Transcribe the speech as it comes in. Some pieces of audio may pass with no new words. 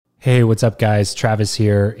Hey, what's up, guys? Travis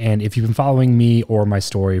here. And if you've been following me or my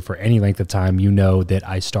story for any length of time, you know that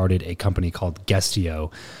I started a company called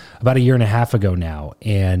Guestio about a year and a half ago now.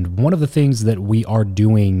 And one of the things that we are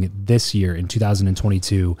doing this year in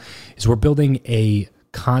 2022 is we're building a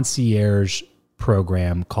concierge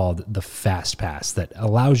program called the Fast Pass that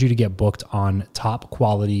allows you to get booked on top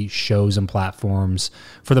quality shows and platforms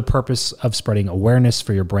for the purpose of spreading awareness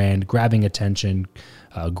for your brand, grabbing attention,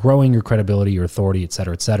 growing your credibility, your authority, et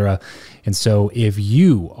cetera, et cetera. And so if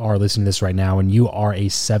you are listening to this right now and you are a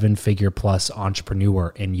 7-figure plus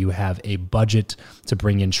entrepreneur and you have a budget to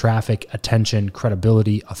bring in traffic, attention,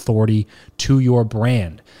 credibility, authority to your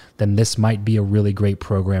brand, then this might be a really great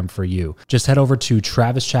program for you. Just head over to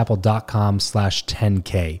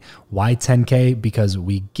travischappell.com/10K. Why 10K? Because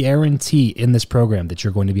we guarantee in this program that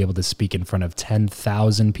you're going to be able to speak in front of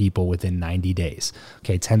 10,000 people within 90 days.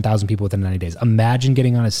 Okay, 10,000 people within 90 days. Imagine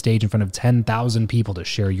getting on a stage in front of 10,000 people to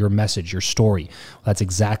share your message, your story. Well, that's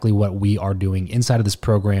exactly what we are doing inside of this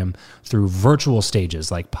program through virtual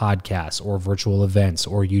stages like podcasts or virtual events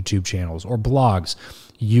or YouTube channels or blogs.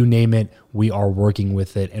 You name it, we are working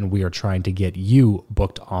with it, and we are trying to get you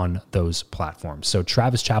booked on those platforms. So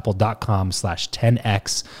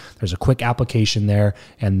travischappell.com/10X. There's a quick application there,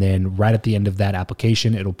 and then right at the end of that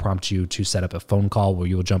application, it'll prompt you to set up a phone call where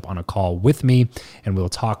you'll jump on a call with me, and we'll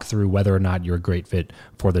talk through whether or not you're a great fit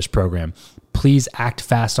for this program. Please act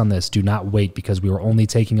fast on this. Do not wait, because we are only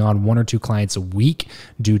taking on 1 or 2 clients a week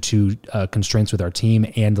due to constraints with our team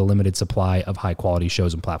and the limited supply of high quality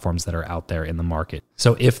shows and platforms that are out there in the market.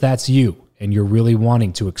 So if that's you and you're really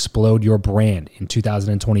wanting to explode your brand in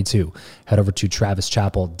 2022, head over to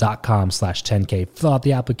travischappell.com/10K, fill out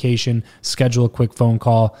the application, schedule a quick phone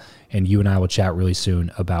call, and you and I will chat really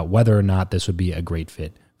soon about whether or not this would be a great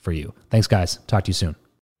fit for you. Thanks, guys. Talk to you soon.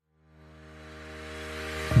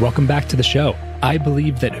 Welcome back to the show. I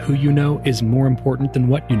believe that who you know is more important than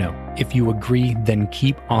what you know. If you agree, then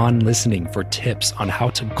keep on listening for tips on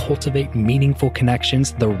how to cultivate meaningful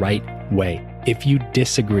connections the right way. If you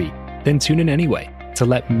disagree, then tune in anyway to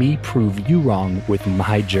let me prove you wrong with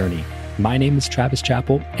my journey. My name is Travis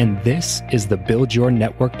Chappell, and this is the Build Your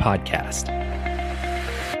Network podcast.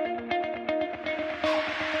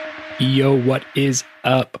 Yo, what is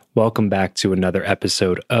up? Welcome back to another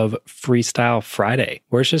episode of Freestyle Friday,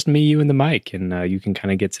 where it's just me, you, and the mic, and you can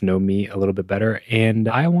kind of get to know me a little bit better, and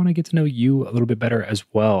I want to get to know you a little bit better as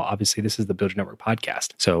well. Obviously, this is the Build Your Network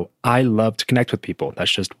podcast, so I love to connect with people.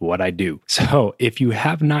 That's just what I do. So if you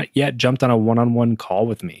have not yet jumped on a one-on-one call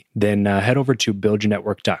with me, then head over to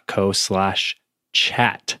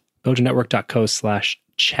buildyournetwork.co/chat,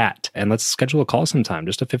 buildyournetwork.co/chat, and let's schedule a call sometime,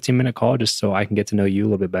 just a 15-minute call, just so I can get to know you a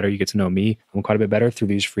little bit better. You get to know me. I'm quite a bit better through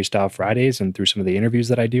these Freestyle Fridays and through some of the interviews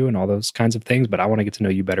that I do and all those kinds of things, but I want to get to know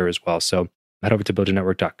you better as well. So head over to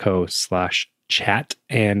buildyournetwork.co/chat,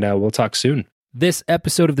 and we'll talk soon. This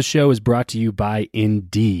episode of the show is brought to you by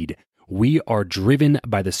Indeed. We are driven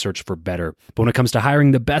by the search for better, but when it comes to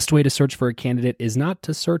hiring, the best way to search for a candidate is not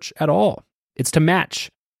to search at all. It's to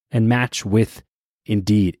match, and match with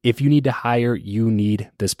Indeed. If you need to hire, you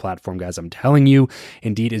need this platform, guys. I'm telling you,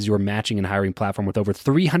 Indeed is your matching and hiring platform with over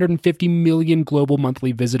 350 million global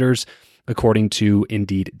monthly visitors, according to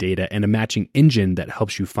Indeed data, and a matching engine that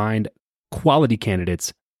helps you find quality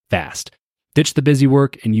candidates fast. Ditch the busy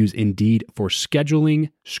work and use Indeed for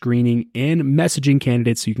scheduling, screening, and messaging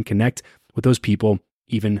candidates so you can connect with those people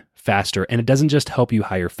even faster. And it doesn't just help you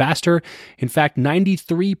hire faster. In fact,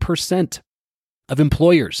 93% of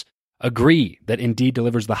employers agree that Indeed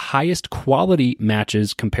delivers the highest quality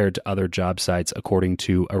matches compared to other job sites, according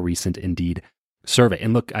to a recent Indeed survey.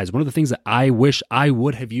 And look, guys, one of the things that I wish I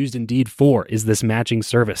would have used Indeed for is this matching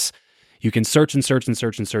service. You can search and search and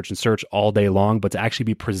search and search and search all day long, but to actually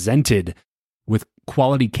be presented with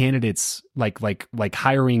quality candidates, like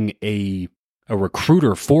hiring a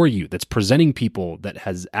recruiter for you that's presenting people that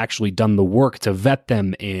has actually done the work to vet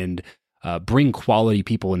them and bring quality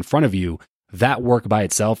people in front of you. That work by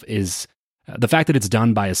itself is the fact that it's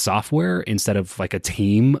done by a software instead of like a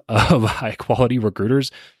team of high quality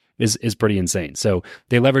recruiters is pretty insane. So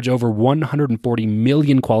they leverage over 140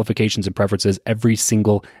 million qualifications and preferences every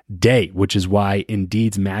single day, which is why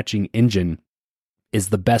Indeed's matching engine is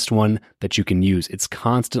the best one that you can use. It's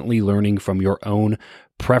constantly learning from your own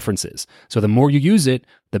preferences. So the more you use it,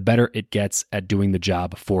 the better it gets at doing the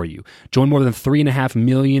job for you. Join more than 3.5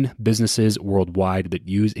 million businesses worldwide that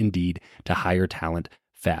use Indeed to hire talent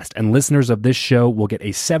fast. And listeners of this show will get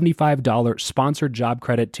a $75 sponsored job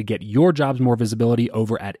credit to get your jobs more visibility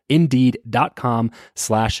over at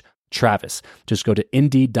Indeed.com/Travis. Travis. Just go to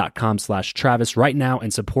Indeed.com/Travis right now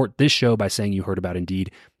and support this show by saying you heard about Indeed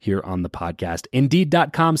here on the podcast.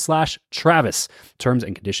 Indeed.com/Travis. Terms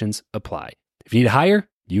and conditions apply. If you need to hire,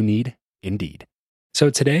 you need Indeed. So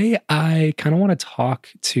today I kind of want to talk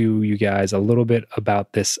to you guys a little bit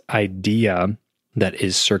about this idea that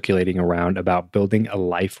is circulating around about building a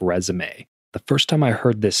life resume. The first time I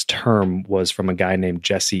heard this term was from a guy named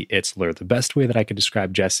Jesse Itzler. The best way that I could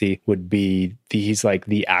describe Jesse would be he's like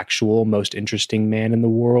the actual most interesting man in the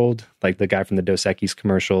world, like the guy from the Dos Equis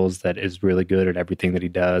commercials that is really good at everything that he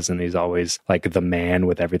does. And he's always like the man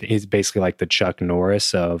with everything. He's basically like the Chuck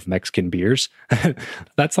Norris of Mexican beers.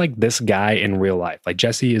 That's like this guy in real life. Like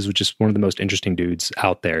Jesse is just one of the most interesting dudes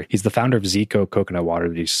out there. He's the founder of Zico coconut water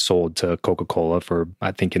that he sold to Coca-Cola for,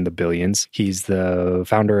 I think, in the billions. He's the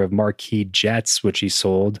founder of Marquis Jets, which he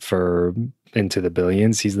sold for into the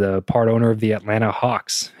billions. He's the part owner of the Atlanta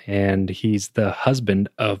Hawks, and he's the husband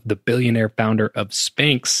of the billionaire founder of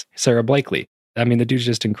Spanx, Sarah Blakely. I mean, the dude's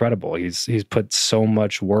just incredible. He's put so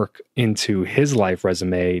much work into his life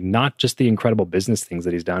resume, not just the incredible business things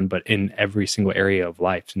that he's done, but in every single area of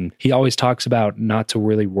life. And he always talks about not to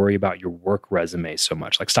really worry about your work resume so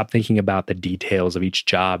much. Like, stop thinking about the details of each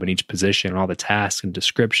job and each position and all the tasks and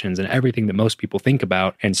descriptions and everything that most people think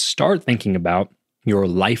about, and start thinking about your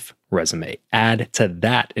life resume. Add to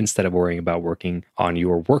that instead of worrying about working on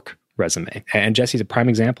your work resume. And Jesse's a prime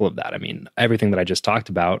example of that. I mean, everything that I just talked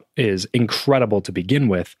about is incredible to begin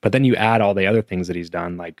with, but then you add all the other things that he's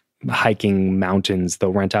done, like hiking mountains.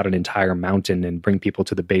 They'll rent out an entire mountain and bring people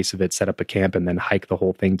to the base of it, set up a camp, and then hike the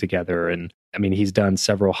whole thing together. And I mean, he's done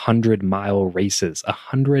several 100-mile races,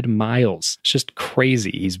 100 miles. It's just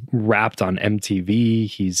crazy. He's rapped on MTV.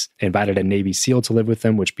 He's invited a Navy SEAL to live with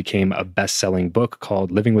him, which became a best-selling book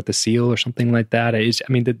called Living with the SEAL or something like that. I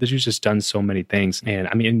mean, this dude's just done so many things. And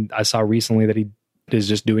I mean, I saw recently that he is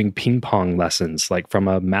just doing ping pong lessons, like from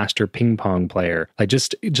a master ping pong player, like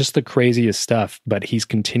just the craziest stuff. But he's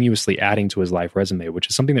continuously adding to his life resume, which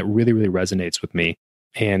is something that really, really resonates with me.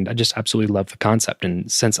 And I just absolutely love the concept.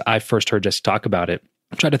 And since I first heard Jesse talk about it,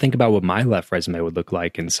 I tried to think about what my life resume would look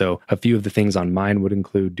like. And so a few of the things on mine would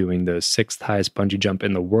include doing the 6th highest bungee jump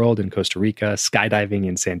in the world in Costa Rica, skydiving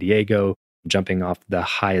in San Diego, jumping off the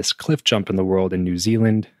highest cliff jump in the world in New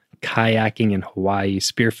Zealand, kayaking in Hawaii,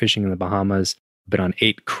 spearfishing in the Bahamas. Been on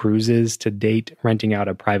 8 cruises to date, renting out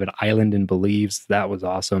a private island in Belize. That was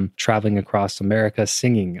awesome. Traveling across America,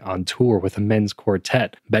 singing on tour with a men's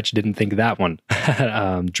quartet. Bet you didn't think that one.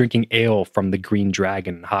 Drinking ale from the Green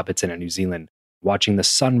Dragon, Hobbiton in New Zealand. Watching the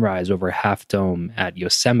sunrise over Half Dome at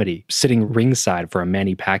Yosemite. Sitting ringside for a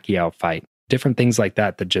Manny Pacquiao fight. Different things like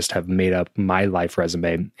that just have made up my life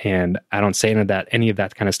resume. And I don't say any of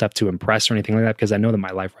that kind of stuff to impress or anything like that, because I know that my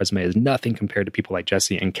life resume is nothing compared to people like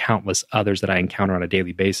Jesse and countless others that I encounter on a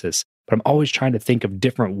daily basis. But I'm always trying to think of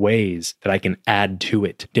different ways that I can add to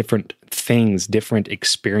it, different things, different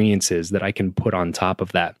experiences that I can put on top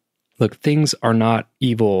of that. Look, things are not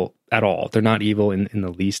evil at all. They're not evil in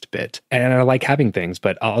the least bit. And I like having things,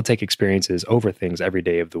 but I'll take experiences over things every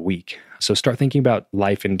day of the week. So start thinking about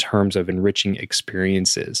life in terms of enriching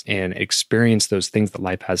experiences and experience those things that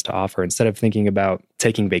life has to offer. Instead of thinking about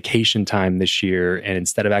taking vacation time this year, and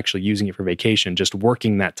instead of actually using it for vacation, just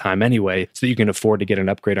working that time anyway so that you can afford to get an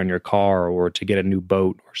upgrade on your car or to get a new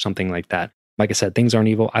boat or something like that. Like I said, things aren't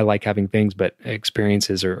evil. I like having things, but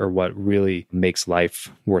experiences are what really makes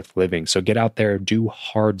life worth living. So get out there, do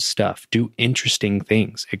hard stuff, do interesting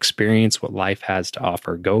things, experience what life has to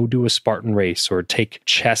offer. Go do a Spartan race or take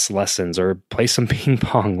chess lessons or play some ping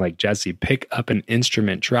pong like Jesse. Pick up an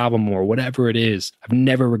instrument, travel more, whatever it is. I've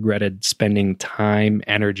never regretted spending time,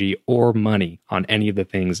 energy, or money on any of the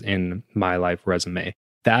things in my life resume.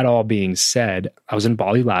 That all being said, I was in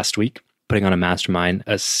Bali last week, putting on a mastermind,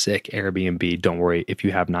 a sick Airbnb. Don't worry, if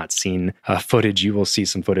you have not seen footage, you will see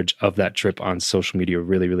some footage of that trip on social media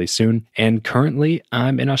really, really soon. And currently,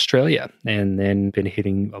 I'm in Australia, and then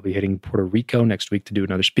I'll be hitting Puerto Rico next week to do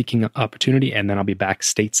another speaking opportunity, and then I'll be back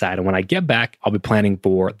stateside. And when I get back, I'll be planning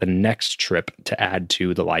for the next trip to add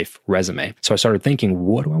to the life resume. So I started thinking,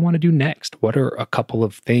 what do I want to do next? What are a couple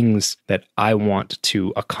of things that I want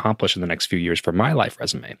to accomplish in the next few years for my life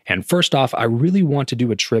resume? And first off, I really want to do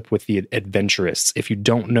a trip with the Adventurists. If you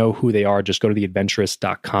don't know who they are, just go to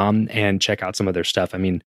theadventurist.com and check out some of their stuff. I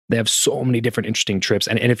mean, they have so many different interesting trips.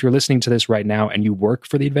 And if you're listening to this right now and you work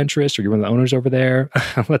for the Adventurist or you're one of the owners over there,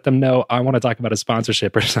 let them know I want to talk about a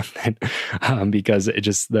sponsorship or something, because it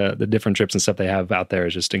just the different trips and stuff they have out there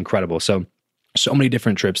is just incredible. So many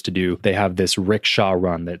different trips to do. They have this rickshaw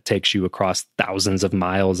run that takes you across thousands of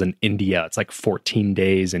miles in India. It's like 14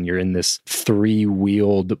 days and you're in this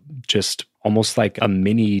 3-wheeled, just almost like a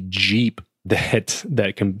mini Jeep that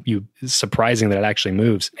can you surprising that it actually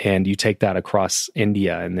moves. And you take that across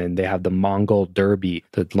India, and then they have the Mongol Derby,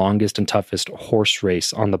 the longest and toughest horse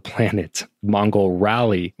race on the planet, Mongol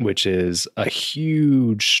Rally, which is a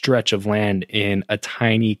huge stretch of land in a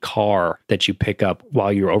tiny car that you pick up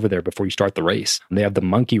while you're over there before you start the race. And they have the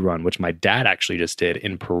Monkey Run, which my dad actually just did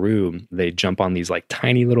in Peru. They jump on these like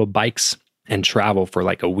tiny little bikes and travel for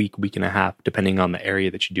like a week and a half, depending on the area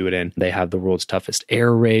that you do it in. They have the world's toughest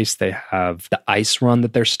air race. They have the ice run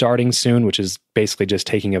that they're starting soon, which is basically just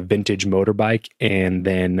taking a vintage motorbike and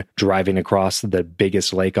then driving across the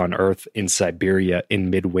biggest lake on earth in Siberia in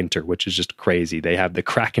midwinter, which is just crazy. They have the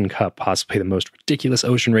Kraken Cup, possibly the most ridiculous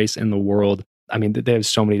ocean race in the world. I mean, they have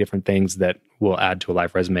so many different things that will add to a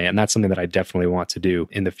life resume. And that's something that I definitely want to do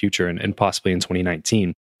in the future and possibly in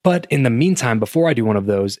 2019. But in the meantime, before I do one of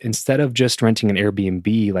those, instead of just renting an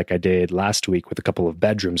Airbnb like I did last week with a couple of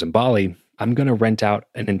bedrooms in Bali, I'm going to rent out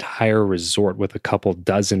an entire resort with a couple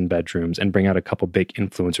dozen bedrooms and bring out a couple big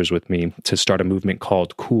influencers with me to start a movement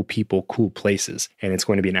called Cool People, Cool Places. And it's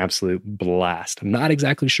going to be an absolute blast. I'm not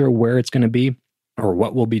exactly sure where it's going to be or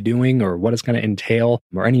what we'll be doing or what it's going to entail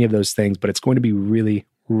or any of those things, but it's going to be really,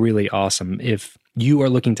 really awesome. If you are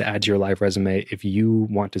looking to add to your life resume, if you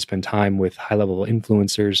want to spend time with high-level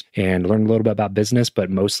influencers and learn a little bit about business, but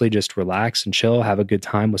mostly just relax and chill, have a good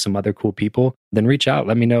time with some other cool people, then reach out.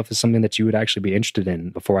 Let me know if it's something that you would actually be interested in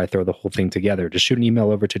before I throw the whole thing together. Just shoot an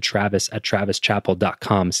email over to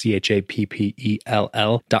Travis@travischappell.com,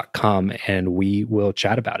 CHAPPELL.com, and we will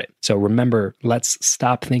chat about it. So remember, let's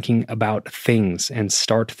stop thinking about things and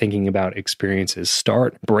start thinking about experiences.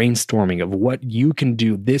 Start brainstorming of what you can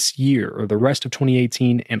do this year or the rest of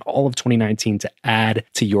 2018 and all of 2019 to add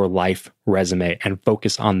to your life resume and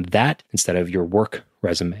focus on that instead of your work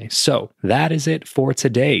resume. So that is it for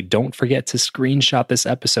today. Don't forget to screenshot this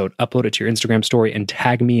episode, upload it to your Instagram story, and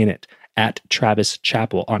tag me in it at Travis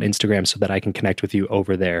Chappell on Instagram so that I can connect with you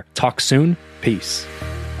over there. Talk soon. Peace.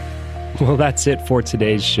 Well, that's it for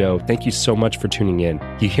today's show. Thank you so much for tuning in.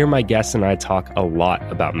 You hear my guests and I talk a lot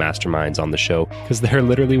about masterminds on the show because they're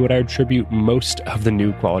literally what I attribute most of the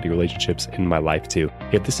new quality relationships in my life to.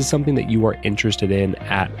 If this is something that you are interested in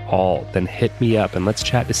at all, then hit me up and let's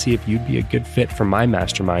chat to see if you'd be a good fit for my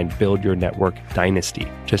mastermind, Build Your Network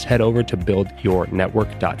Dynasty. Just head over to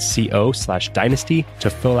buildyournetwork.co/dynasty to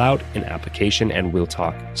fill out an application and we'll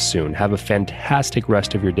talk soon. Have a fantastic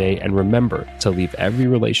rest of your day and remember to leave every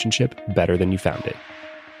relationship better than you found it.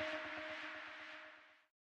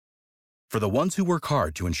 For the ones who work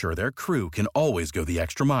hard to ensure their crew can always go the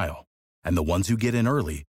extra mile, and the ones who get in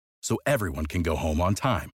early so everyone can go home on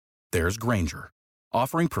time, there's Grainger,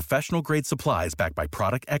 offering professional-grade supplies backed by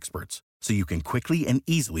product experts so you can quickly and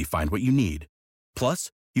easily find what you need. Plus,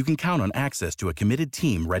 you can count on access to a committed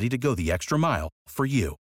team ready to go the extra mile for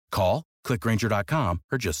you. Call, click Grainger.com,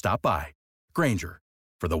 or just stop by. Grainger,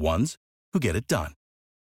 for the ones who get it done.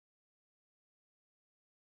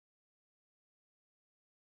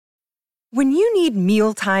 When you need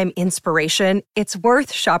mealtime inspiration, it's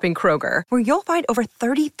worth shopping Kroger, where you'll find over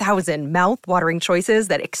 30,000 mouth-watering choices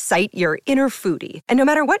that excite your inner foodie. And no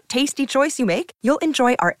matter what tasty choice you make, you'll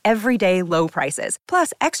enjoy our everyday low prices,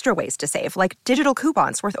 plus extra ways to save, like digital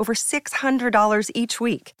coupons worth over $600 each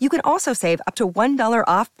week. You can also save up to $1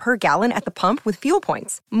 off per gallon at the pump with fuel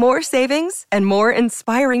points. More savings and more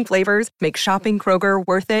inspiring flavors make shopping Kroger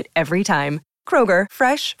worth it every time. Kroger,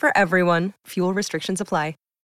 fresh for everyone. Fuel restrictions apply.